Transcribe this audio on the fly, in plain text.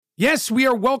Yes, we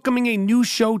are welcoming a new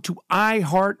show to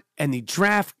iHeart and the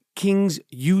DraftKings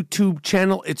YouTube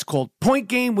channel. It's called Point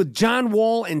Game with John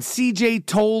Wall and CJ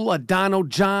Toledano.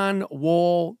 John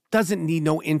Wall doesn't need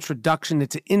no introduction.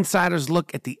 It's an insider's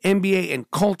look at the NBA and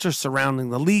culture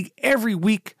surrounding the league. Every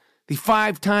week, the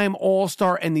five-time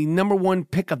All-Star and the number one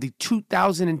pick of the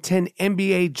 2010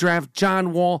 NBA Draft,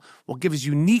 John Wall, will give his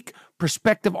unique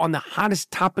perspective on the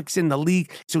hottest topics in the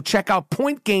league. So check out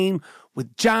Point Game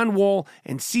with John Wall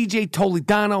and CJ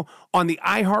Toledano on the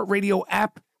iHeartRadio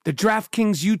app, the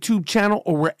DraftKings YouTube channel,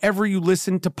 or wherever you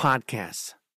listen to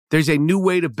podcasts. There's a new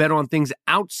way to bet on things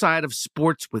outside of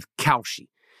sports with Kalshi.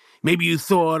 Maybe you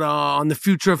thought on the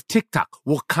future of TikTok.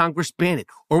 Will Congress ban it?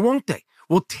 Or won't they?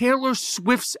 Will Taylor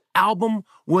Swift's album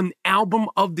win Album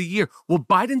of the Year? Will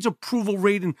Biden's approval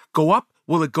rating go up?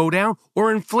 Will it go down?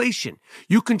 Or inflation?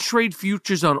 You can trade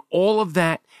futures on all of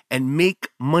that and make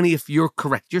money if you're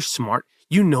correct. You're smart.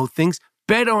 You know things.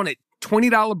 Bet on it.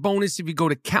 $20 bonus if you go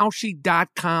to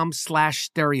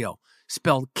Kalshi.com/stereo.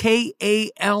 Spelled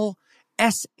Kalshi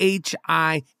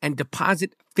and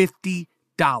deposit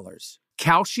 $50.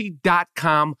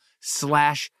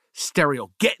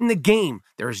 Kalshi.com/stereo. Get in the game.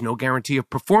 There is no guarantee of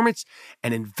performance.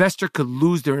 An investor could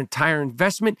lose their entire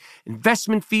investment.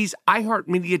 Investment fees.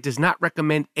 iHeartMedia does not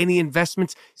recommend any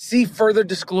investments. See further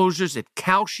disclosures at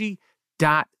Kalshi.com.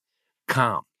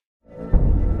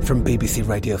 From BBC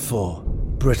Radio 4,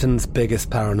 Britain's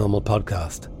biggest paranormal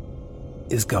podcast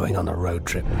is going on a road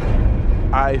trip.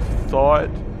 I thought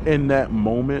in that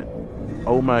moment,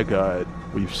 oh my God,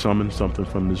 we've summoned something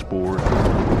from this board.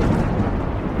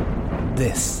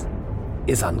 This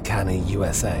is Uncanny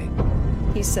USA.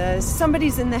 He says,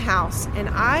 somebody's in the house, and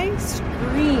I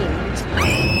screamed.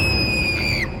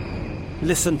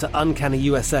 Listen to Uncanny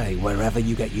USA wherever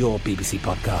you get your BBC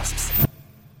podcasts,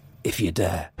 if you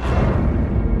dare.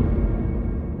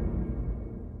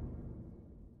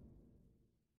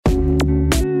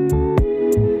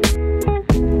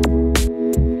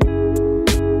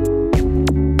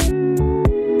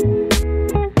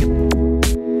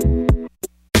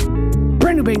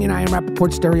 Banging I Am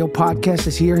Rappaport Stereo Podcast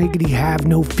is here. Higgity, have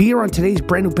no fear. On today's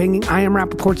brand new Banging I Am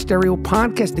Rappaport Stereo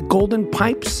Podcast, the Golden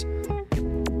Pipes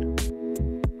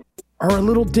are a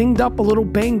little dinged up, a little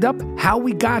banged up. How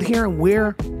we got here and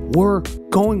where we're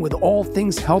going with all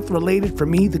things health related for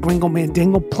me, the Gringo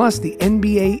Mandingo. Plus, the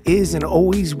NBA is and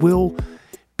always will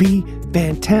be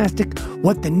fantastic.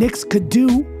 What the Knicks could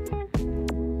do,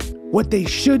 what they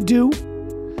should do,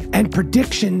 and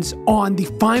predictions on the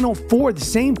Final Four, the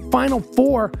same Final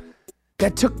Four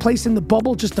that took place in the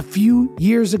bubble just a few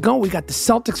years ago. We got the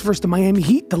Celtics versus the Miami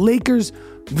Heat, the Lakers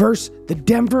versus the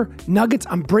Denver Nuggets.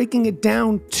 I'm breaking it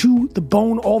down to the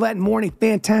bone, all that and more in a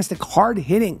fantastic,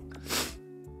 hard-hitting,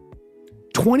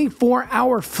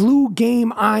 24-hour flu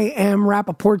game I Am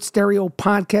Rappaport Stereo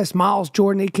Podcast. Miles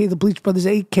Jordan, a.k.a. the Bleach Brothers,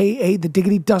 a.k.a. the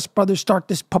Diggity Dust Brothers. Start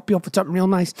this puppy off with something real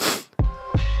nice.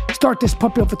 Start this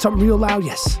puppy off with something real loud,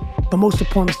 yes. But most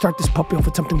importantly, start this puppy off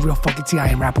with something real fucking T. I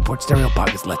Am Rappaport Stereo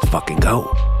Podcast. Let's fucking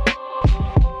go.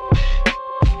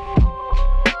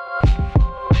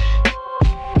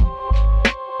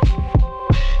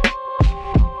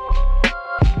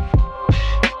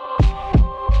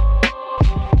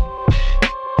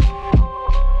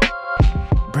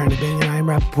 Brandon Bang and I Am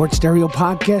Rappaport Stereo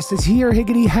Podcast is here.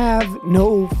 Higgity, have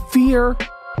no fear.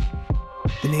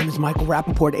 The name is Michael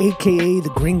Rappaport, a.k.a. the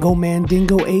Gringo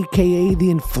Mandingo, a.k.a.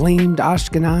 the Inflamed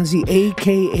Ashkenazi,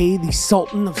 a.k.a. the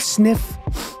Sultan of Sniff.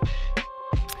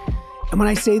 And when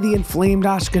I say the Inflamed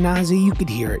Ashkenazi, you could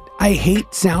hear it. I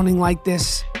hate sounding like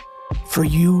this for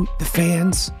you, the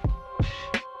fans.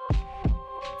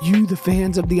 You, the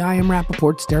fans of the I Am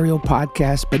Rappaport Stereo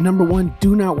Podcast. But number one,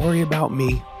 do not worry about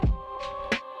me.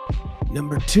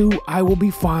 Number two, I will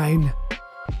be fine.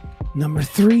 Number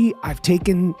three, I've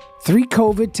taken 3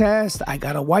 COVID tests. I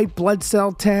got a white blood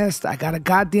cell test. I got a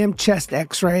goddamn chest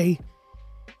x-ray.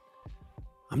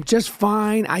 I'm just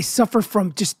fine. I suffer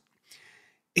from it's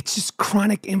just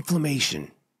chronic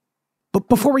inflammation. But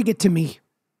before we get to me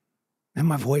and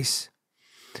my voice,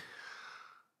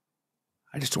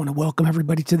 I just want to welcome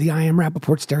everybody to the I Am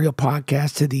Rappaport Stereo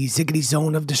Podcast, to the Ziggity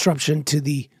Zone of Disruption, to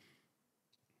the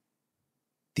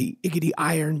Iggity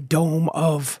Iron Dome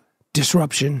of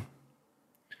Disruption.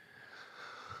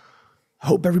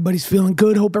 Hope everybody's feeling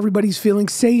good. Hope everybody's feeling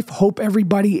safe. Hope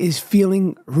everybody is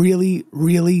feeling really,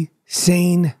 really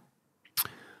sane.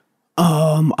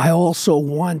 I also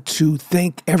want to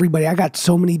thank everybody. I got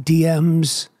so many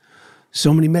DMs,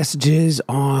 so many messages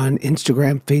on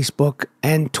Instagram, Facebook,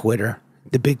 and Twitter,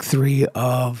 the big 3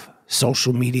 of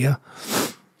social media.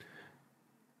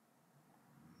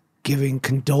 giving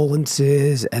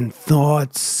condolences and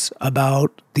thoughts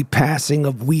about the passing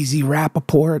of Wheezy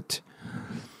Rappaport.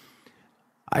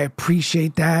 I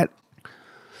appreciate that.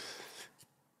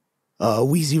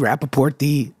 Wheezy Rappaport,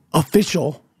 the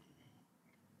official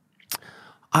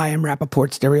I Am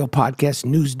Rappaport Stereo Podcast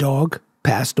news dog,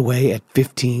 passed away at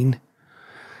 15.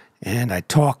 And I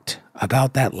talked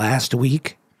about that last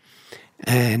week.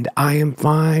 And I am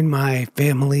fine. My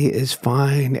family is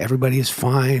fine. Everybody is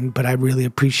fine. But I really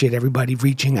appreciate everybody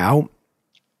reaching out.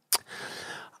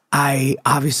 I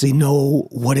obviously know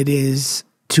what it is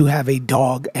to have a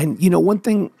dog. And, you know, one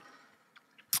thing,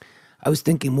 I was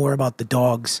thinking more about the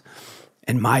dogs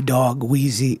and my dog,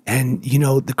 Wheezy. And, you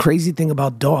know, the crazy thing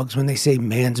about dogs, when they say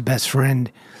man's best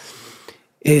friend,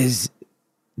 is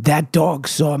that dog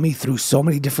saw me through so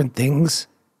many different things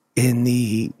in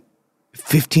the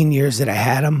 15 years that I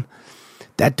had him.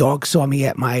 That dog saw me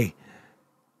at my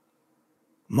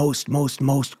most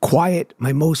quiet,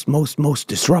 my most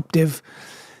disruptive.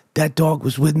 That dog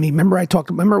was with me.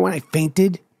 Remember when I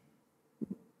fainted?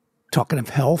 Talking of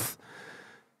health.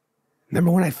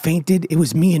 Remember when I fainted? It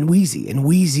was me and Wheezy. And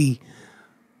Wheezy,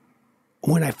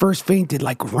 when I first fainted,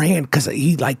 like ran because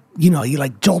he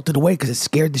jolted away because it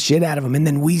scared the shit out of him. And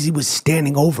then Wheezy was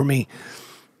standing over me,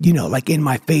 you know, like in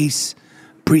my face,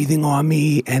 breathing on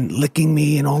me and licking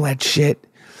me and all that shit.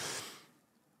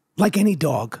 Like any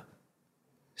dog.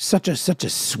 Such a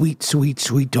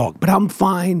sweet dog. But I'm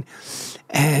fine.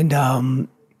 And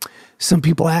some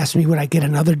people ask me, would I get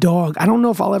another dog? I don't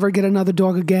know if I'll ever get another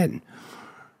dog again.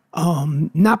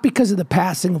 Not because of the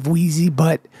passing of Wheezy,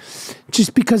 but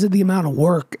just because of the amount of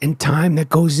work and time that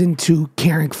goes into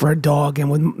caring for a dog.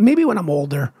 And maybe when I'm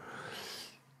older,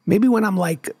 maybe when I'm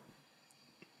like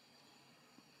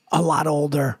a lot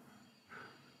older,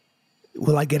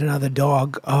 will I get another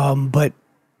dog? But,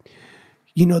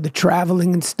 you know, the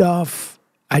traveling and stuff,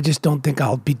 I just don't think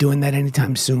I'll be doing that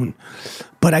anytime soon.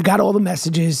 But I got all the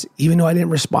messages, even though I didn't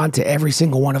respond to every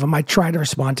single one of them. I try to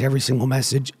respond to every single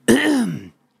message.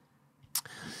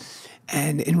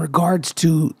 And in regards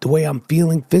to the way I'm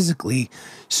feeling physically,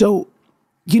 so,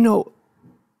 you know,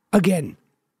 again,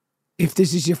 if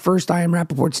this is your first I Am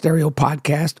Rappaport Stereo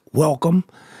podcast, welcome.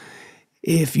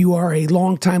 If you are a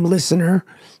longtime listener,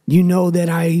 you know that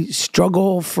I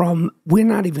struggle from, we're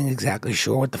not even exactly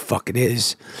sure what the fuck it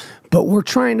is, but we're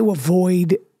trying to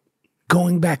avoid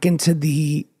going back into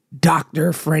the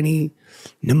doctor for any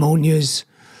pneumonias.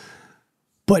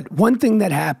 But one thing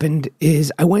that happened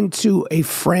is I went to a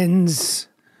friend's,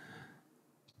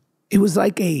 it was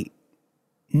like a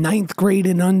 9th grade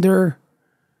and under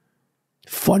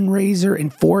fundraiser in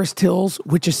Forest Hills,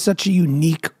 which is such a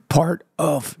unique part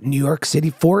of New York City.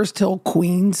 Forest Hills,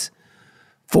 Queens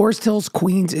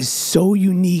is so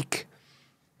unique.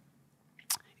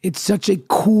 It's such a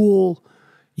cool,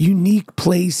 unique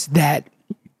place that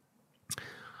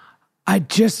I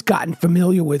just gotten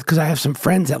familiar with because I have some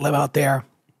friends that live out there.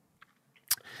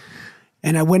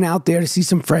 And I went out there to see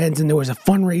some friends, and there was a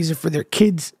fundraiser for their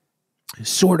kids,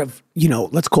 sort of, you know,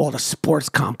 let's call it a sports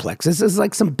complex. This is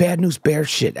like some Bad News Bears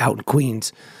shit out in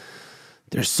Queens.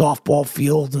 There's softball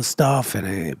fields and stuff and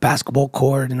a basketball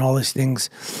court and all these things.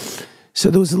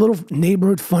 So there was a little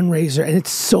neighborhood fundraiser, and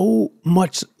it's so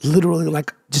much literally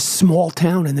like just small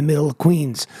town in the middle of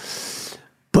Queens.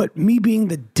 But me being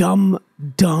the dumb,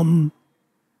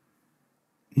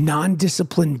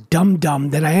 non-disciplined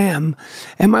dum-dum that I am,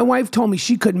 and my wife told me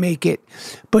she couldn't make it,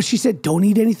 but she said, don't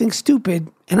eat anything stupid.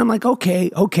 And I'm like, okay,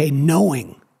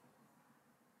 knowing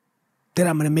that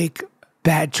I'm going to make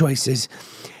bad choices.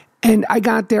 And I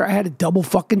got there, I had a double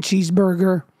fucking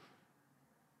cheeseburger.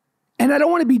 And I don't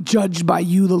want to be judged by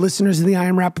you, the listeners of the I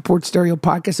Am Rappaport Stereo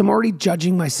podcast. I'm already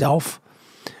judging myself.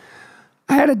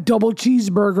 I had a double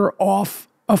cheeseburger off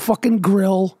a fucking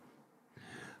grill.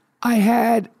 I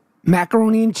had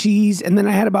macaroni and cheese, and then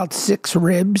I had about 6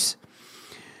 ribs.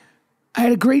 I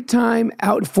had a great time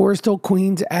out in Forest Hill,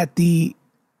 Queens at the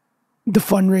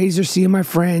fundraiser, seeing my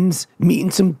friends,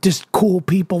 meeting some just cool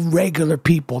people, regular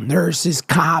people, nurses,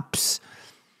 cops,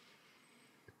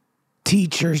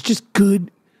 teachers, just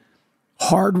good,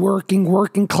 hardworking,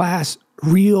 working class,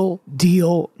 real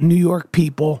deal New York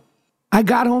people. I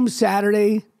got home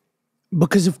Saturday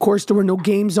because, of course, there were no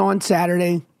games on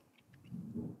Saturday.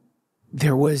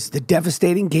 There was the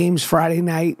devastating games Friday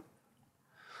night,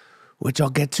 which I'll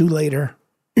get to later,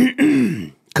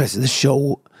 because the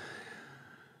show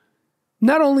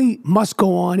not only must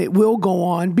go on, it will go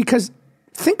on, because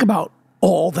think about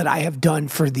all that I have done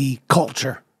for the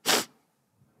culture.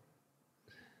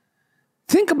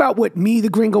 Think about what me, the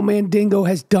Gringo Mandingo,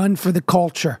 has done for the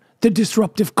culture, the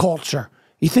disruptive culture.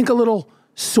 You think a little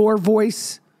sore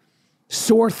voice,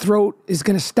 sore throat is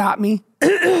going to stop me.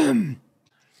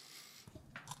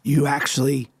 You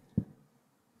actually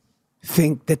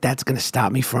think that that's going to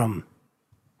stop me from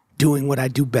doing what I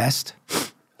do best?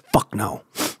 Fuck no.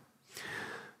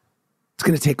 It's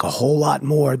going to take a whole lot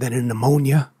more than a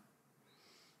pneumonia.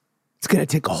 It's going to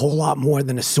take a whole lot more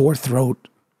than a sore throat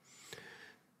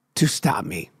to stop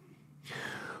me.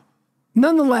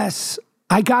 Nonetheless,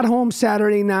 I got home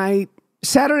Saturday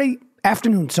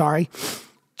afternoon,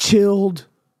 chilled,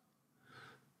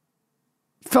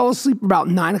 fell asleep about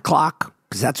 9 o'clock,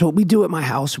 because that's what we do at my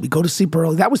house. We go to sleep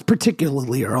early. That was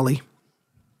particularly early.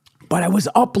 But I was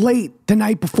up late the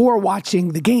night before watching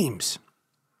the games.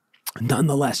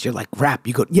 Nonetheless, you're like, Rap,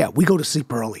 we go to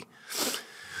sleep early.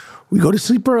 We go to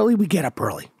sleep early, we get up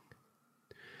early.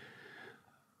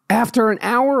 After an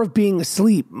hour of being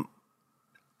asleep,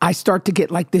 I start to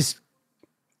get like this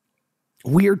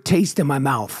weird taste in my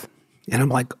mouth. And I'm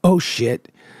like, oh shit.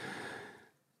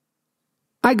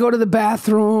 I go to the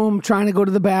bathroom, trying to go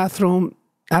to the bathroom.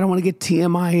 I don't want to get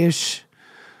TMI-ish.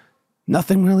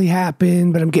 Nothing really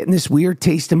happened, but I'm getting this weird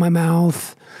taste in my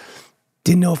mouth.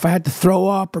 Didn't know if I had to throw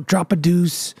up or drop a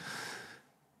deuce.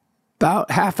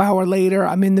 About half hour later,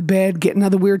 I'm in the bed, get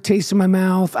another weird taste in my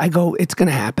mouth. I go, it's going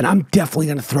to happen. I'm definitely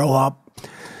going to throw up.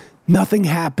 Nothing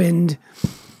happened.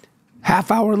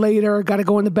 Half hour later, got to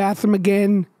go in the bathroom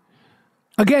again.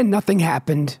 Again, nothing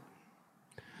happened.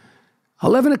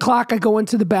 11 o'clock, I go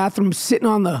into the bathroom, I'm sitting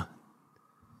on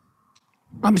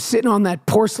that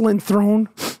porcelain throne.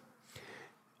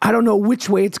 I don't know which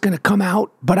way it's going to come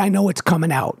out, but I know it's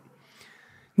coming out.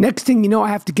 Next thing you know, I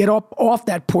have to get up off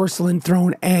that porcelain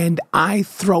throne, and I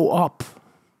throw up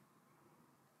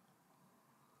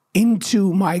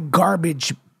into my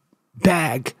garbage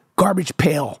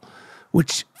pail,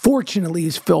 which fortunately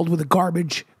is filled with a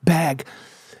garbage bag.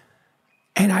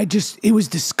 And it was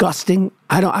disgusting.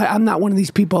 I'm not one of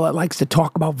these people that likes to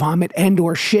talk about vomit and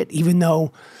or shit, even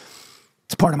though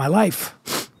it's part of my life.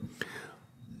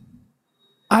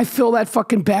 I fill that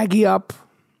fucking baggie up.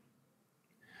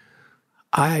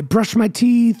 I brush my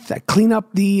teeth. I clean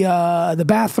up the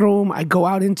bathroom. I go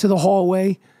out into the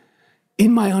hallway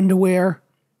in my underwear.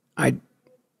 I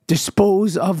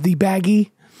dispose of the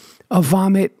baggie of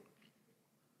vomit.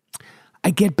 I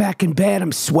get back in bed.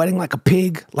 I'm sweating like a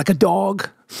pig, like a dog.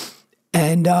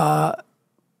 And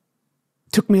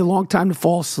took me a long time to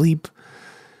fall asleep.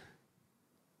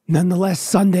 Nonetheless,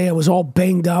 Sunday, I was all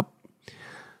banged up,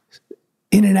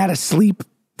 in and out of sleep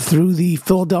through the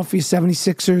Philadelphia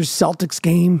 76ers Celtics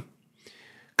game,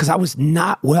 because I was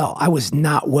not well.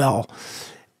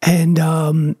 And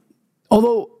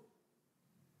although,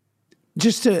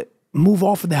 just to move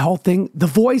off of the health thing, the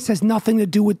voice has nothing to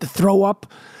do with the throw up.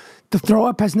 The throw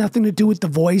up has nothing to do with the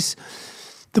voice.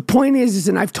 The point is,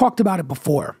 and I've talked about it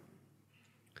before,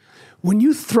 when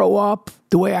you throw up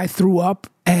the way I threw up,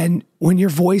 and when your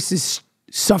voice is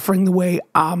suffering the way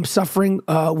I'm suffering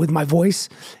with my voice,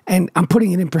 and I'm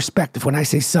putting it in perspective. When I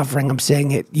say suffering, I'm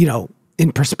saying it,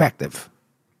 in perspective.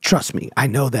 Trust me, I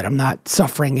know that I'm not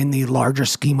suffering in the larger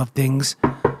scheme of things.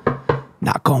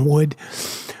 Knock on wood.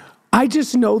 I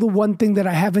just know the one thing that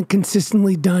I haven't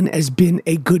consistently done has been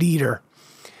a good eater.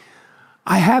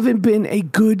 I haven't been a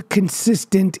good,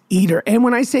 consistent eater. And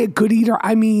when I say a good eater,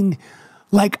 I mean,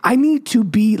 like, I need to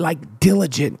be, like,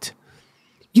 diligent.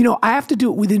 I have to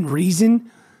do it within reason,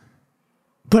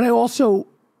 but I also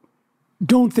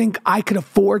don't think I could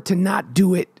afford to not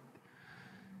do it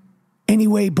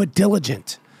anyway but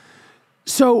diligent.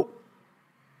 So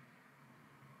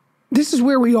this is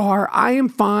where we are. I am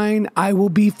fine. I will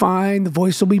be fine. The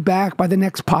voice will be back by the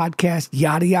next podcast.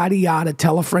 Yada, yada, yada.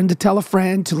 Tell a friend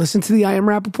to listen to the I Am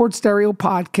Rappaport Stereo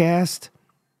podcast.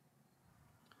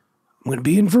 I'm going to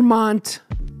be in Vermont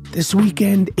this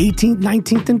weekend, 18th,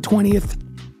 19th, and 20th.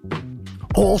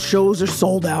 All shows are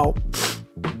sold out.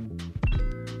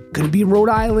 Going to be in Rhode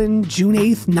Island, June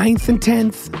 8th, 9th, and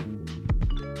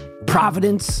 10th.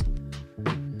 Providence.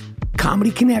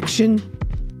 Comedy Connection.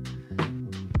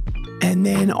 And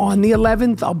then on the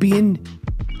 11th, I'll be in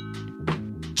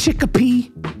Chicopee,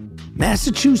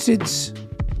 Massachusetts.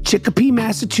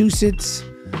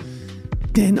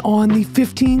 Then on the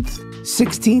 15th,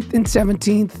 16th, and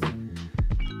 17th,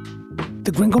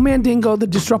 the Gringo Mandingo, the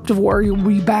Disruptive Warrior, will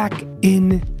be back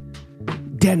in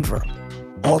Denver.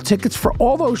 All tickets for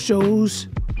all those shows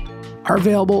are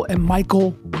available at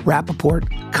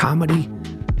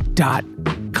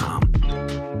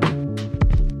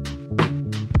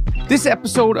michaelrappaportcomedy.com. This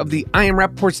episode of the I Am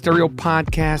Rappaport Stereo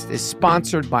podcast is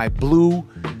sponsored by Blue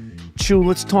Chew.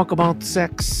 Let's talk about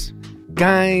sex.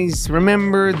 Guys,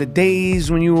 remember the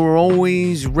days when you were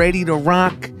always ready to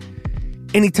rock?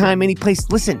 Anytime, any place.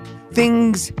 Listen,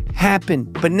 things happen,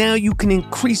 but now you can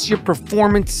increase your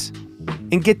performance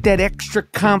and get that extra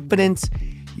confidence.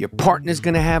 Your partner's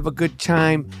going to have a good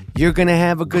time. You're going to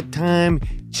have a good time.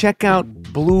 Check out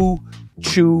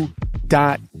BlueChew.com.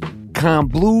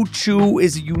 Blue Chew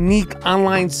is a unique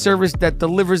online service that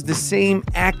delivers the same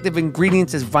active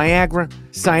ingredients as Viagra,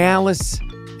 Cialis,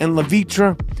 and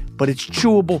Levitra, but it's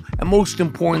chewable, and most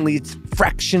importantly, it's a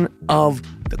fraction of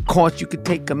the cost. You could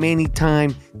take them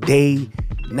anytime, day,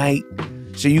 night,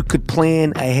 so you could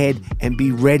plan ahead and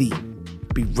be ready.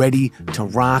 Be ready to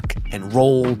rock and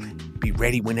roll. Be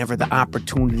ready whenever the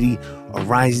opportunity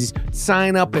arises.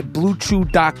 Sign up at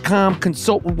BlueChew.com.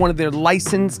 Consult with one of their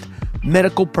licensed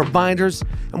medical providers.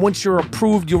 And once you're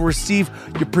approved, you'll receive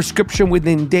your prescription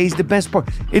within days. The best part,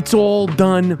 it's all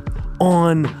done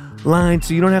online,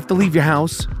 so you don't have to leave your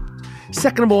house.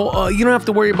 Second of all, you don't have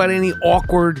to worry about any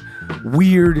awkward,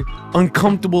 weird,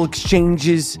 uncomfortable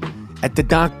exchanges at the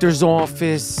doctor's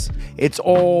office. It's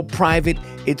all private.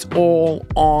 It's all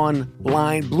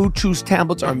online. Blue Chew's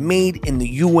tablets are made in the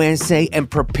USA and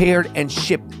prepared and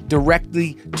shipped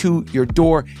directly to your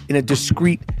door in a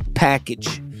discreet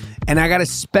package. And I got a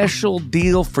special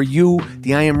deal for you,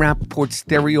 the I Am Rappaport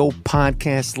Stereo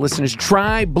Podcast listeners.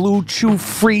 Try Blue Chew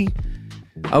free,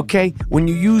 okay? When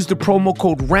you use the promo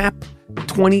code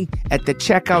RAP20 at the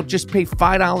checkout, just pay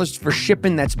 $5 for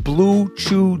shipping. That's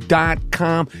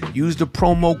BlueChew.com. Use the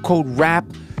promo code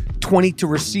RAP20 to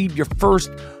receive your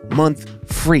first month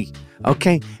free,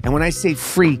 okay? And when I say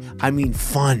free, I mean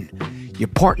fun. Your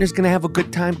partner's going to have a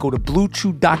good time. Go to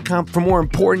BlueChew.com for more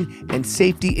important and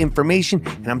safety information.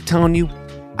 And I'm telling you,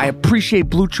 I appreciate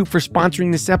Blue Chew for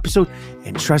sponsoring this episode.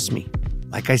 And trust me,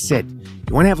 like I said,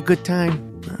 you want to have a good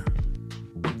time?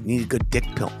 You need a good dick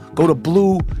pill. Go to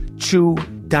BlueChew.com.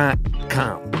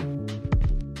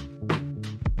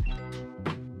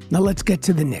 Now let's get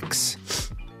to the Knicks.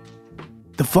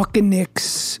 The fucking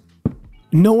Knicks.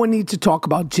 No one needs to talk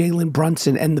about Jalen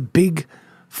Brunson and the big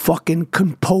fucking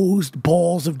composed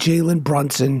balls of Jalen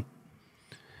Brunson.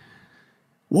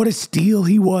 What a steal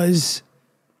he was.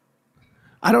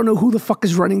 I don't know who the fuck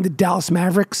is running the Dallas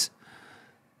Mavericks,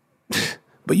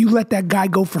 but you let that guy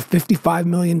go for $55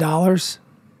 million.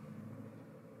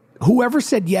 Whoever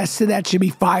said yes to that should be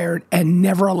fired and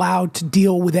never allowed to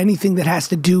deal with anything that has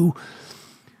to do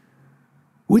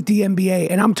with the NBA.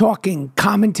 And I'm talking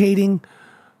commentating,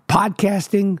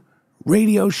 podcasting,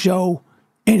 radio show,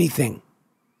 anything.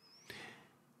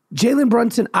 Jalen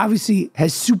Brunson obviously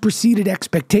has superseded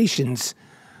expectations,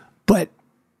 but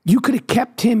you could have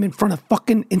kept him in front of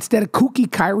fucking, instead of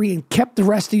kooky Kyrie, and kept the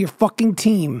rest of your fucking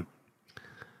team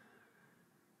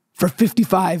for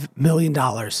 $55 million.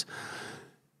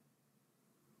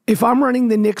 If I'm running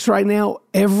the Knicks right now,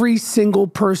 every single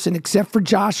person except for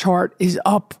Josh Hart is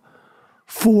up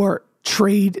for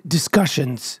trade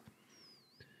discussions.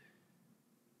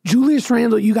 Julius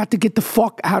Randle, you got to get the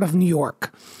fuck out of New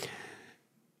York.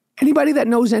 Anybody that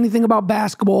knows anything about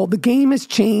basketball, the game has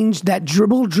changed. That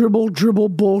dribble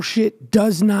bullshit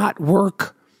does not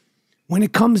work when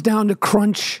it comes down to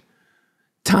crunch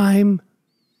time.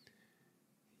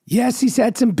 Yes, he's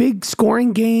had some big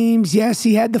scoring games. Yes,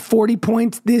 he had the 40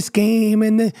 points this game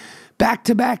and the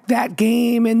back-to-back that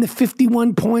game and the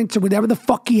 51 points or whatever the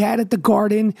fuck he had at the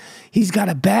Garden. He's got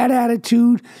a bad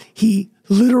attitude. He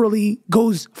literally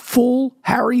goes full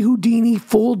Harry Houdini,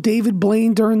 full David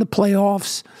Blaine during the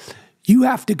playoffs. You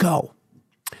have to go.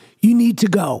 You need to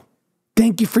go.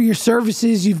 Thank you for your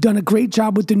services. You've done a great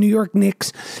job with the New York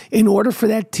Knicks. In order for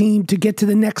that team to get to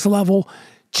the next level,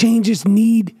 changes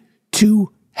need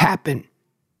to happen.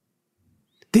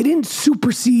 They didn't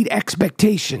supersede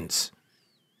expectations.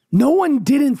 No one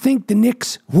didn't think the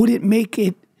Knicks wouldn't make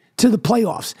it to the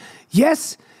playoffs.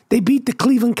 Yes, they beat the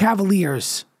Cleveland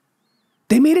Cavaliers.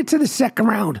 They made it to the second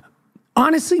round.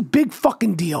 Honestly, big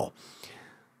fucking deal.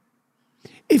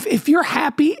 If you're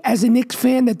happy as a Knicks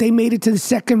fan that they made it to the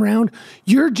second round,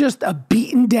 you're just a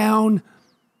beaten down,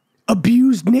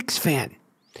 abused Knicks fan.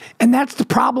 And that's the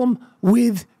problem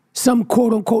with some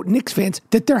quote-unquote Knicks fans,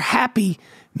 that they're happy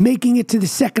making it to the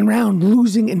second round,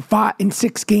 losing in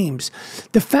 6 games.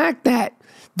 The fact that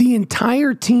the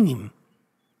entire team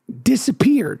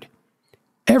disappeared,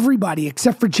 everybody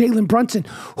except for Jalen Brunson,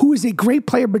 who is a great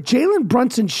player, but Jalen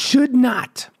Brunson should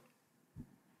not.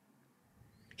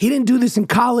 He didn't do this in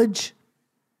college.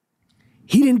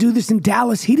 He didn't do this in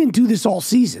Dallas. He didn't do this all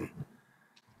season.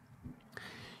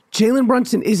 Jalen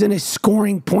Brunson isn't a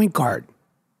scoring point guard.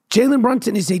 Jalen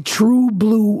Brunson is a true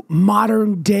blue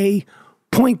modern day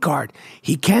point guard.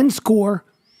 He can score.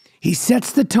 He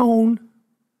sets the tone.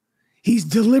 He's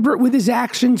deliberate with his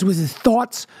actions, with his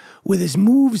thoughts, with his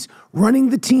moves,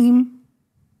 running the team.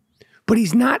 But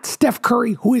he's not Steph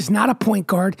Curry, who is not a point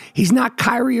guard. He's not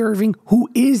Kyrie Irving, who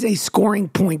is a scoring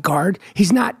point guard.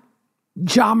 He's not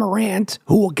Ja Morant,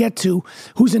 who we'll get to,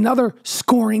 who's another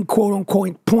scoring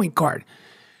quote-unquote point guard.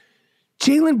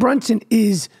 Jalen Brunson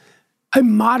is a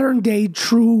modern-day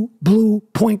true blue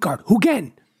point guard who,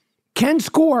 again, can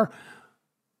score,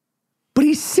 but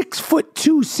he's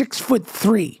 6'2",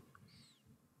 6'3".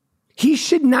 He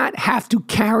should not have to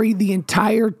carry the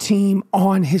entire team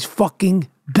on his fucking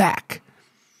back.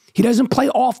 He doesn't play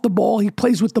off the ball. He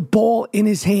plays with the ball in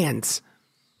his hands.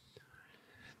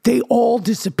 They all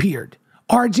disappeared.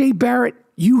 RJ Barrett,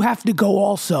 you have to go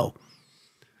also.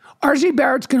 RJ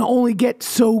Barrett's going to only get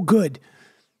so good.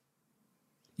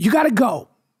 You got to go.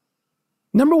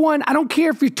 Number one, I don't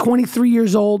care if you're 23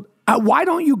 years old. Why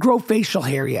don't you grow facial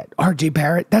hair yet, RJ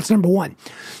Barrett? That's number one.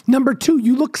 Number two,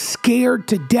 you look scared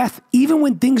to death even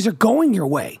when things are going your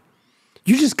way.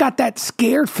 You just got that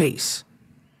scared face.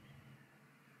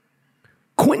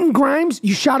 Quentin Grimes,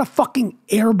 you shot a fucking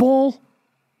air ball.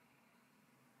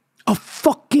 A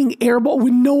fucking air ball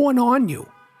with no one on you.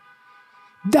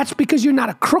 That's because you're not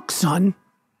a crook, son.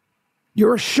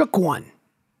 You're a shook one.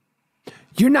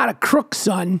 You're not a crook,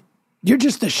 son. You're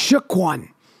just a shook one.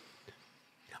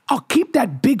 I'll keep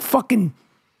that big fucking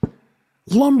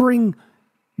lumbering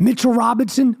Mitchell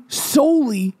Robinson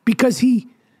solely because he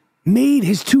made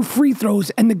his 2 free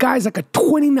throws and the guy's like a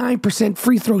 29%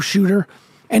 free throw shooter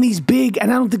and he's big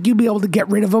and I don't think you'll be able to get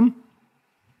rid of him.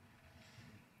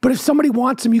 But if somebody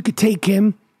wants him, you could take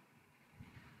him.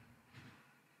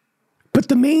 But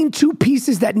the main 2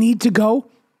 pieces that need to go,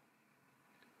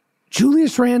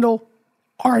 Julius Randle,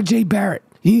 RJ Barrett.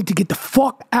 You need to get the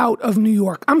fuck out of New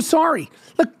York. I'm sorry.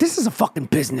 Look, this is a fucking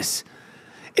business.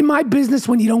 In my business,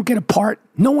 when you don't get a part,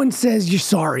 no one says you're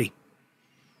sorry.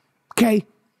 Okay?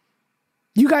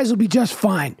 You guys will be just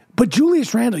fine. But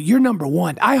Julius Randle, you're number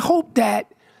one. I hope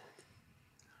that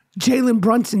Jalen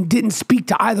Brunson didn't speak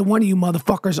to either one of you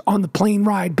motherfuckers on the plane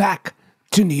ride back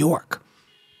to New York.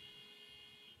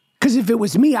 Because if it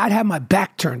was me, I'd have my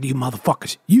back turned to you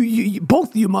motherfuckers. You both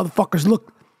of you motherfuckers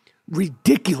look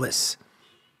ridiculous.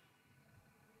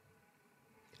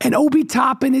 And Obi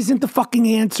Toppin isn't the fucking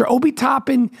answer. Obi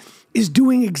Toppin is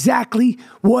doing exactly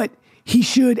what he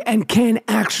should and can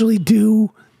actually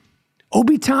do.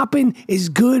 Obi Toppin is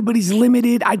good, but he's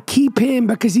limited. I'd keep him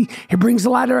because he brings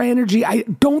a lot of energy. I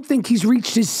don't think he's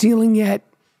reached his ceiling yet.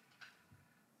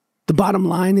 The bottom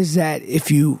line is that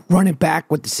if you run it back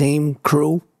with the same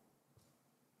crew,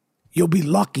 you'll be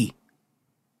lucky.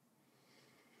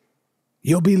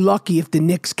 You'll be lucky if the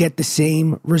Knicks get the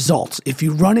same results. If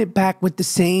you run it back with the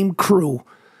same crew,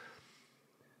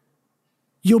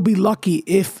 you'll be lucky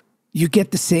if you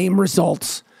get the same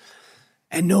results.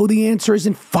 And no, the answer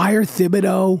isn't fire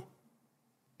Thibodeau.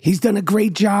 He's done a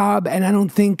great job, and I don't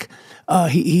think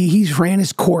he's ran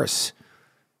his course.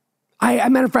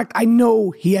 Matter of fact, I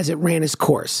know he hasn't ran his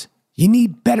course. You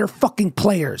need better fucking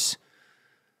players.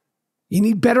 You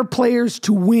need better players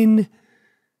to win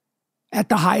at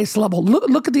the highest level.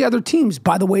 Look at the other teams.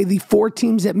 By the way, the 4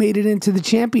 teams that made it into the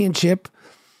championship,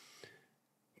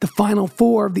 the final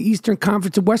 4 of the Eastern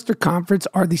Conference and Western Conference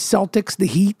are the Celtics, the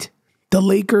Heat, the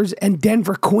Lakers, and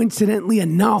Denver. Coincidentally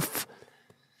enough,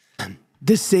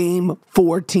 the same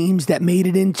 4 teams that made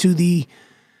it into the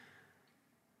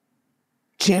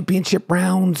championship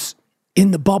rounds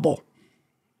in the bubble,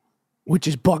 which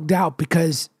is bugged out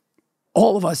because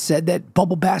all of us said that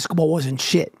bubble basketball wasn't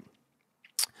shit.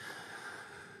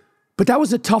 But that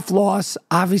was a tough loss.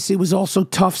 Obviously, it was also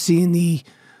tough seeing the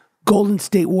Golden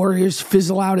State Warriors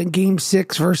fizzle out in Game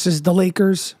 6 versus the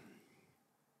Lakers.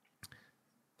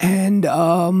 And,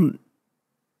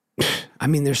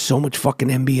 there's so much fucking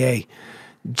NBA.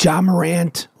 Ja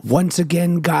Morant once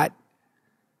again got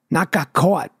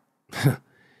caught.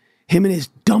 Him and his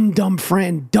dumb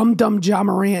friend, dumb Ja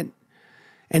Morant,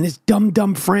 and his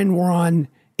dumb friend were on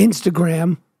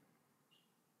Instagram.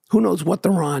 Who knows what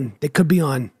they're on? They could be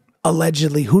on,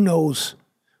 allegedly. Who knows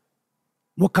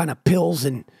what kind of pills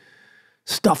and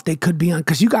stuff they could be on?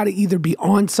 Because you got to either be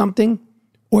on something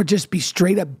or just be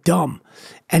straight up dumb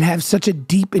and have such a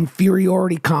deep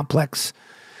inferiority complex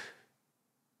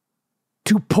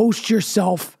to post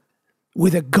yourself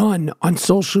with a gun on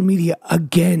social media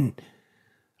again.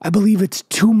 I believe it's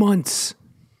 2 months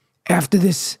after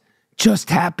this just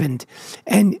happened.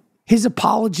 And his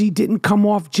apology didn't come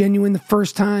off genuine the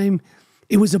first time.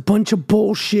 It was a bunch of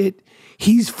bullshit.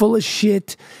 He's full of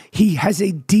shit. He has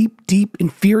a deep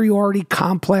inferiority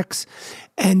complex.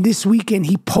 And this weekend,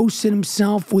 he posted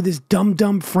himself with his dumb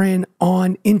friend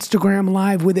on Instagram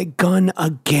Live with a gun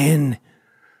again.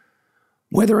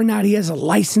 Whether or not he has a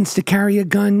license to carry a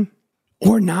gun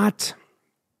or not,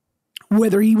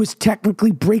 whether he was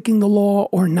technically breaking the law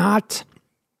or not,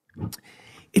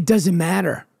 it doesn't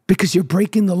matter because you're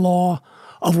breaking the law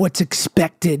of what's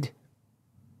expected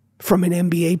from an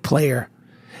NBA player.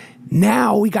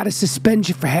 Now we got to suspend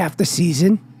you for half the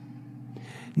season.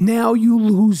 Now you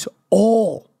lose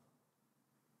all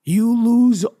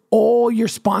your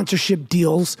sponsorship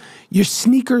deals. Your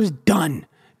sneakers done.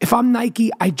 If I'm Nike,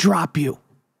 I drop you.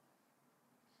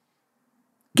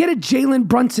 Get a Jalen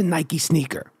Brunson Nike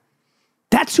sneaker.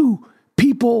 That's who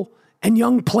people and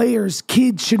young players,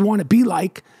 kids should want to be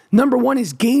like. Number one,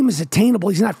 his game is attainable.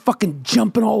 He's not fucking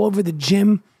jumping all over the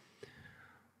gym,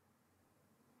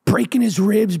 breaking his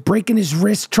ribs, breaking his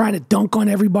wrists, trying to dunk on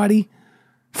everybody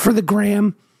for the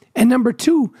gram. And number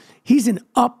two, he's an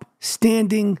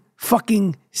upstanding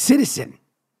fucking citizen.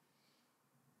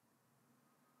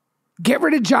 Get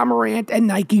rid of Ja Morant and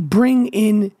Nike. Bring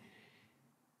in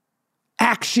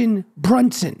Action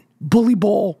Brunson, Bully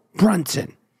Ball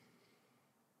Brunson.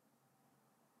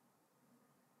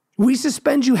 We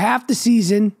suspend you half the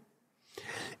season.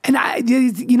 And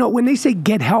when they say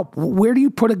get help, where do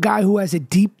you put a guy who has a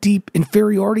deep, deep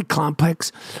inferiority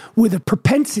complex with a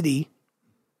propensity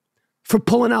for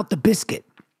pulling out the biscuit,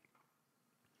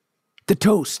 the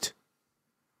toast?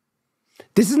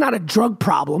 This is not a drug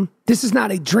problem. This is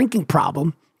not a drinking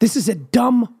problem. This is a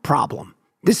dumb problem.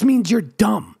 This means you're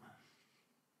dumb.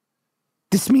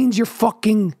 This means you're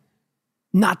fucking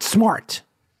not smart.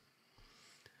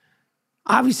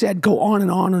 Obviously, I'd go on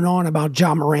and on and on about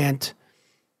Ja Morant,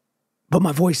 but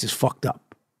my voice is fucked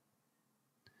up.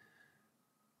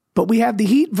 But we have the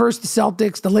Heat versus the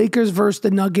Celtics, the Lakers versus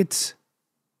the Nuggets.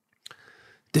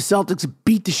 The Celtics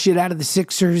beat the shit out of the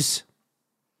Sixers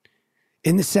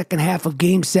in the second half of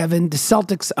Game 7. The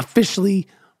Celtics officially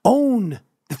own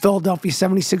the Philadelphia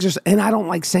 76ers, and I don't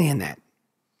like saying that.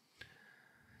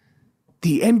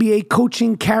 The NBA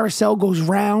coaching carousel goes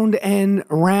round and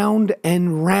round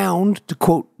and round, to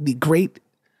quote the great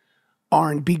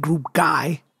R&B group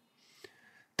Guy.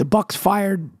 The Bucks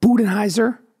fired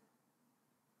Budenholzer.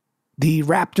 The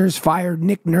Raptors fired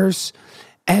Nick Nurse.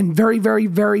 And very, very,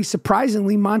 very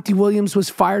surprisingly, Monty Williams was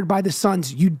fired by the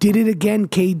Suns. You did it again,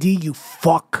 KD, you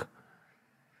fuck.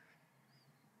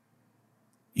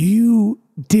 You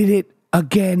did it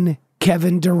again,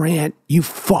 Kevin Durant, you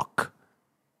fuck.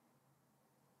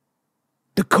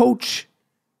 The coach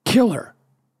killer.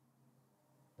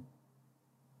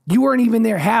 You weren't even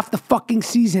there half the fucking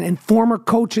season, and former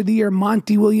coach of the year,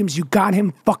 Monty Williams, you got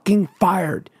him fucking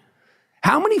fired.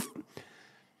 How many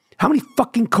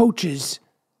fucking coaches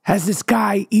has this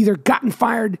guy either gotten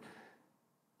fired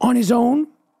on his own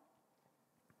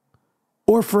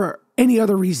or for any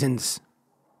other reasons?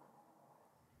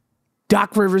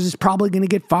 Doc Rivers is probably going to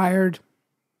get fired.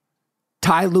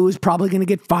 Ty Lue is probably going to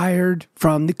get fired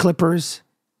from the Clippers.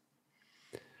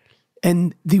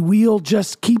 And the wheel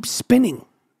just keeps spinning.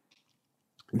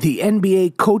 The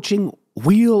NBA coaching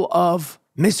wheel of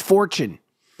misfortune.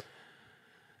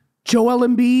 Joel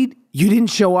Embiid, you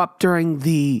didn't show up during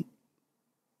the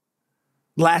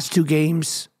last two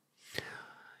games.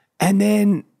 And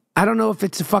then, I don't know if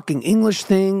it's a fucking English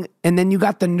thing, and then you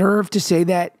got the nerve to say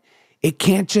that it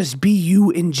can't just be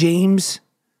you and James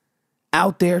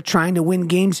out there trying to win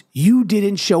games. You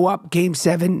didn't show up Game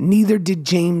 7. Neither did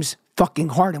James fucking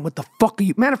Harden. What the fuck are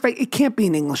you? Matter of fact, it can't be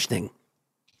an English thing.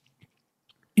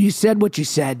 You said what you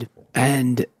said,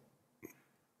 and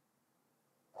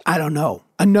I don't know.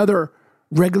 Another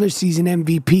regular season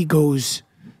MVP goes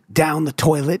down the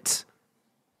toilets.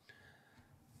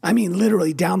 I mean,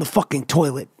 literally down the fucking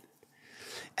toilet.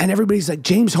 And everybody's like,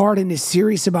 James Harden is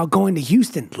serious about going to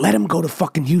Houston. Let him go to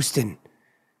fucking Houston.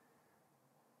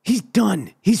 He's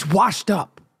done. He's washed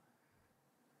up.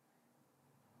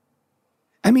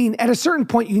 I mean, at a certain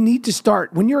point, you need to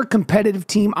start. When you're a competitive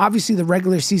team, obviously the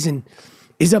regular season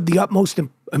is of the utmost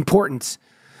importance.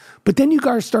 But then you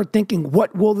got to start thinking,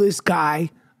 what will this guy,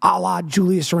 a la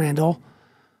Julius Randle,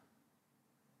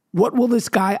 what will this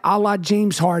guy, a la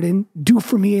James Harden, do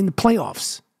for me in the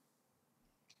playoffs?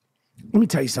 Let me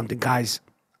tell you something, guys.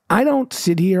 I don't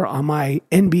sit here on my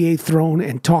NBA throne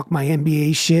and talk my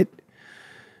NBA shit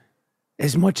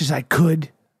as much as I could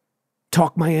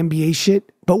talk my NBA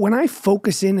shit. But when I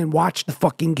focus in and watch the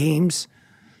fucking games,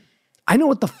 I know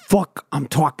what the fuck I'm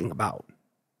talking about.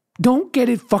 Don't get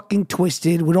it fucking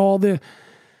twisted with all the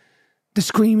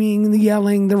screaming, the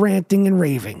yelling, the ranting and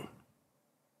raving.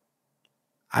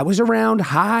 I was around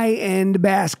high-end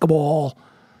basketball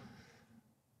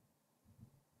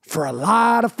for a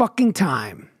lot of fucking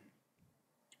time.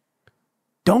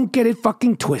 Don't get it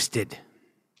fucking twisted.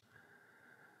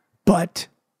 But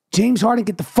James Harden,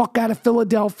 get the fuck out of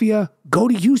Philadelphia. Go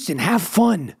to Houston. Have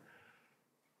fun.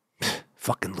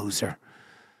 Fucking loser.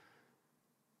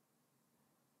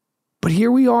 But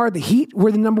here we are. The Heat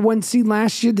were the number 1 seed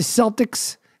last year. The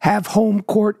Celtics have home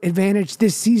court advantage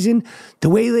this season. The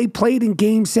way they played in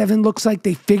Game 7 looks like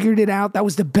they figured it out. That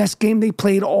was the best game they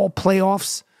played all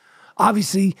playoffs.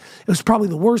 Obviously, it was probably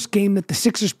the worst game that the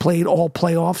Sixers played all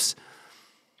playoffs.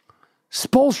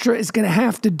 Spoelstra is going to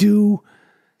have to do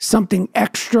something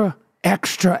extra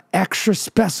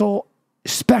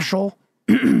special.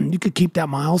 You could keep that,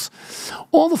 Miles.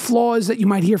 All the flaws that you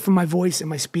might hear from my voice and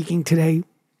my speaking today,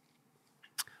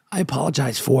 I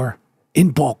apologize for in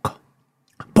bulk.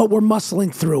 But we're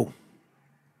muscling through.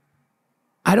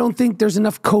 I don't think there's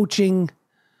enough coaching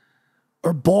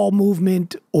or ball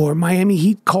movement or Miami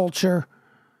Heat culture.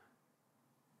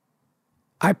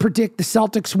 I predict the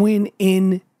Celtics win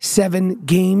in 7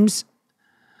 games.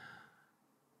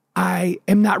 I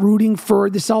am not rooting for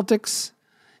the Celtics.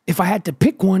 If I had to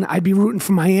pick one, I'd be rooting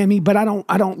for Miami, but I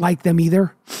don't like them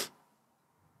either.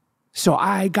 So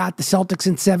I got the Celtics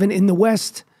in 7 in the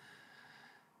West.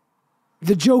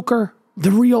 The Joker,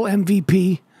 the real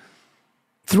MVP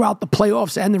throughout the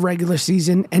playoffs and the regular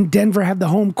season, and Denver have the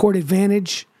home court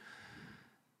advantage.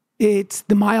 It's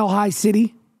the Mile High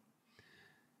City.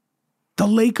 The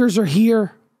Lakers are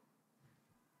here.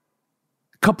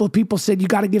 A couple of people said you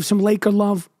got to give some Laker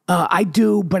love. I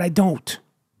do, but I don't.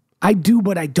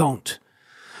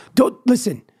 Don't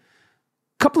listen.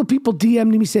 A couple of people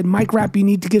DM'd me, said, Mike Rapp, you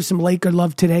need to give some Laker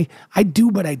love today. I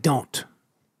do, but I don't.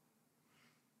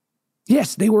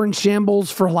 Yes, they were in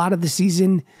shambles for a lot of the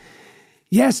season.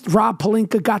 Yes, Rob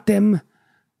Pelinka got them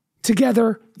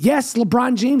together. Yes,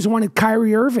 LeBron James wanted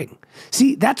Kyrie Irving.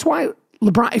 See, that's why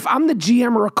LeBron, if I'm the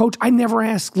GM or a coach, I never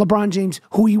ask LeBron James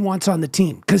who he wants on the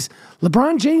team because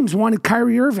LeBron James wanted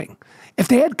Kyrie Irving. If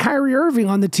they had Kyrie Irving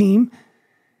on the team,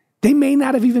 they may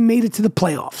not have even made it to the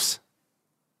playoffs.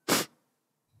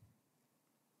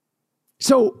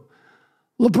 So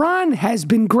LeBron has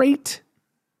been great.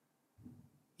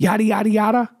 Yada, yada,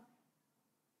 yada.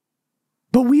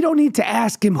 But we don't need to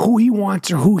ask him who he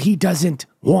wants or who he doesn't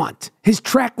want. His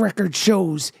track record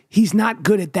shows he's not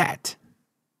good at that.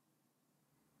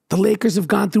 The Lakers have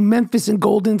gone through Memphis and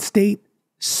Golden State,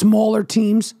 smaller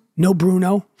teams, no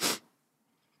Bruno.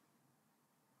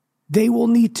 They will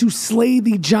need to slay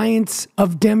the Giants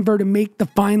of Denver to make the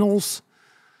finals.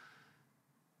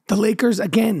 The Lakers,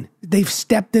 again, they've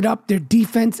stepped it up. Their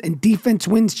defense and defense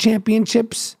wins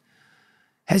championships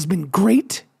has been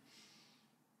great.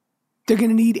 They're going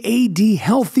to need AD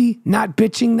healthy, not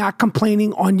bitching, not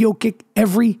complaining on Jokic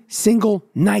every single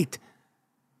night.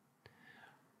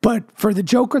 But for the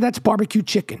Joker, that's barbecue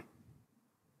chicken.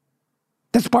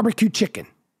 That's barbecue chicken.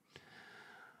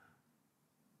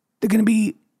 They're going to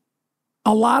be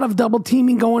a lot of double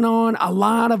teaming going on, a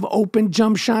lot of open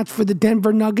jump shots for the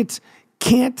Denver Nuggets.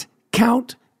 Can't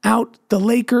count out the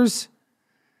Lakers.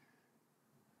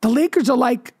 The Lakers are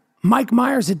like Mike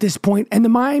Myers at this point, and the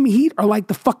Miami Heat are like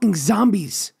the fucking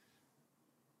zombies.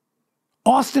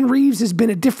 Austin Reeves has been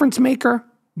a difference maker,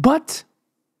 but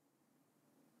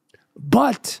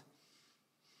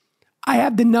I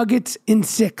have the Nuggets in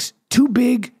 6. Too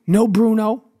big, no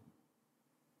Bruno.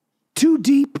 Too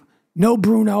deep, no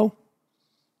Bruno.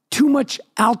 Too much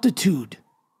altitude.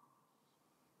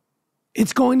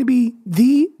 It's going to be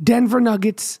the Denver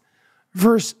Nuggets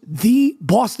versus the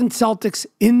Boston Celtics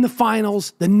in the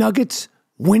finals. The Nuggets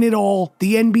win it all.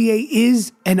 The NBA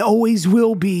is and always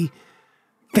will be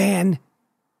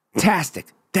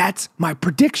fantastic. That's my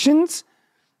predictions.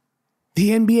 The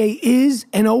NBA is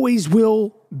and always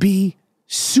will be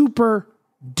super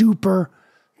duper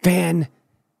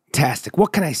fantastic.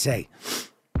 What can I say?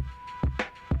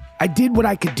 I did what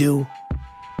I could do.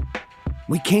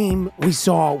 We came, we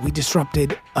saw, we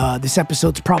disrupted. This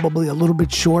episode's probably a little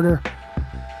bit shorter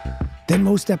than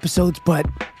most episodes, but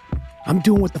I'm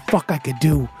doing what the fuck I could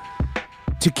do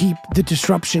to keep the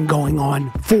disruption going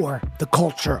on for the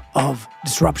culture of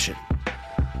disruption.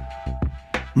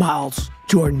 Miles,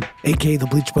 Jordan, a.k.a. the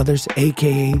Bleach Brothers,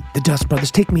 a.k.a. the Dust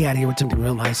Brothers. Take me out of here with something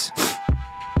real nice.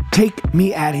 Take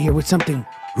me out of here with something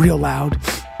real loud.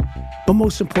 But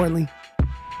most importantly,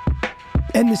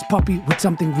 end this puppy with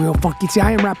something real funky. See,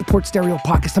 I am Rappaport Stereo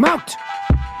Podcast. I'm out.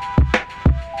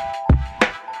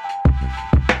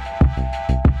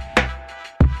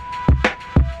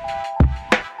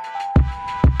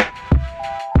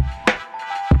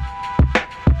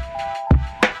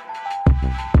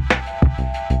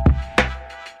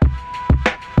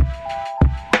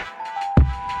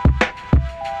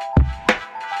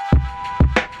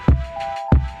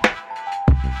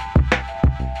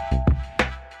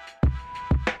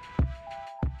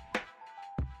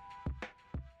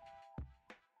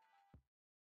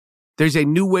 There's a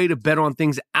new way to bet on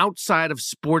things outside of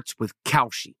sports with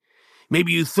Kalshi.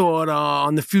 Maybe you thought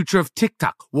on the future of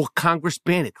TikTok. Will Congress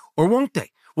ban it? Or won't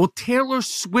they? Will Taylor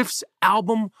Swift's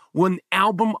album win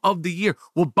Album of the Year?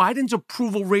 Will Biden's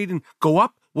approval rating go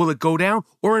up? Will it go down?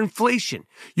 Or inflation?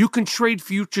 You can trade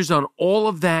futures on all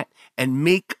of that and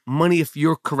make money if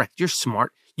you're correct. You're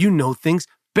smart. You know things.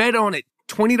 Bet on it.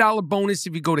 $20 bonus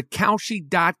if you go to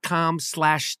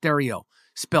Kalshi.com/stereo.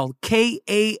 Spelled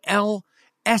Kalshi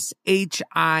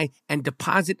and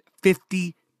deposit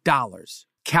 $50.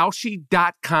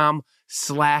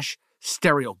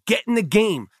 Kalshi.com/stereo. Get in the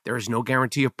game. There is no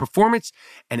guarantee of performance.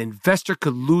 An investor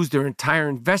could lose their entire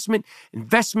investment.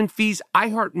 Investment fees.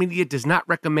 iHeartMedia does not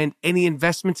recommend any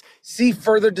investments. See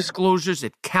further disclosures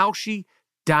at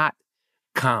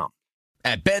Kalshi.com.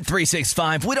 At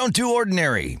Bet365, we don't do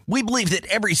ordinary. We believe that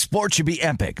every sport should be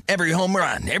epic. Every home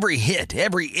run, every hit,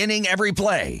 every inning, every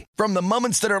play. From the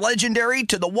moments that are legendary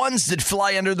to the ones that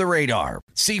fly under the radar.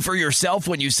 See for yourself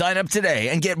when you sign up today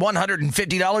and get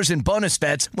 $150 in bonus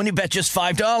bets when you bet just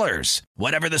 $5.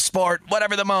 Whatever the sport,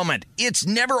 whatever the moment, it's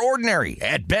never ordinary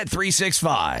at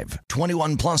Bet365.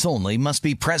 21 plus only. Must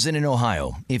be present in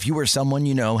Ohio. If you or someone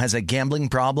you know has a gambling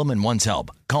problem and wants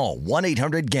help, call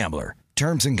 1-800-GAMBLER.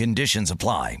 Terms and conditions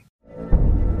apply.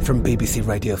 From BBC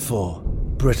Radio 4,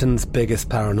 Britain's biggest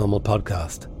paranormal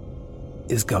podcast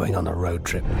is going on a road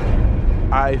trip.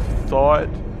 I thought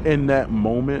in that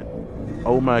moment,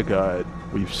 oh my God,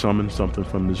 we've summoned something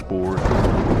from this board.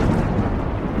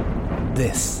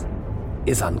 This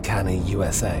is Uncanny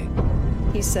USA.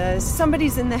 He says,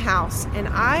 somebody's in the house, and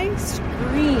I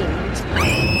screamed.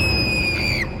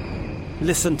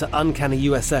 Listen to Uncanny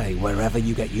USA wherever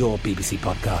you get your BBC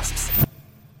podcasts,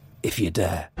 if you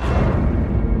dare.